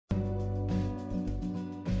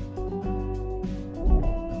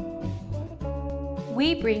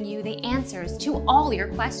we bring you the answers to all your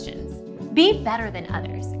questions. Be better than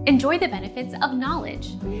others. Enjoy the benefits of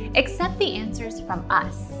knowledge. Accept the answers from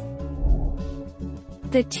us.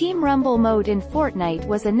 The Team Rumble mode in Fortnite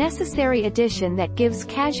was a necessary addition that gives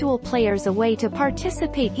casual players a way to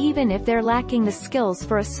participate even if they're lacking the skills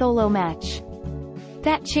for a solo match.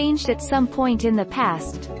 That changed at some point in the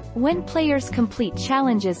past. When players complete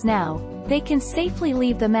challenges now, they can safely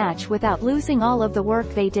leave the match without losing all of the work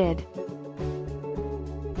they did.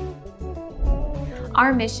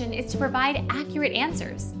 Our mission is to provide accurate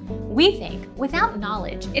answers. We think without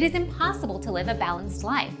knowledge, it is impossible to live a balanced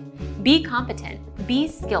life. Be competent, be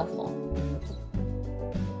skillful.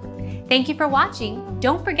 Thank you for watching.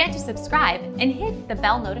 Don't forget to subscribe and hit the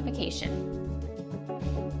bell notification.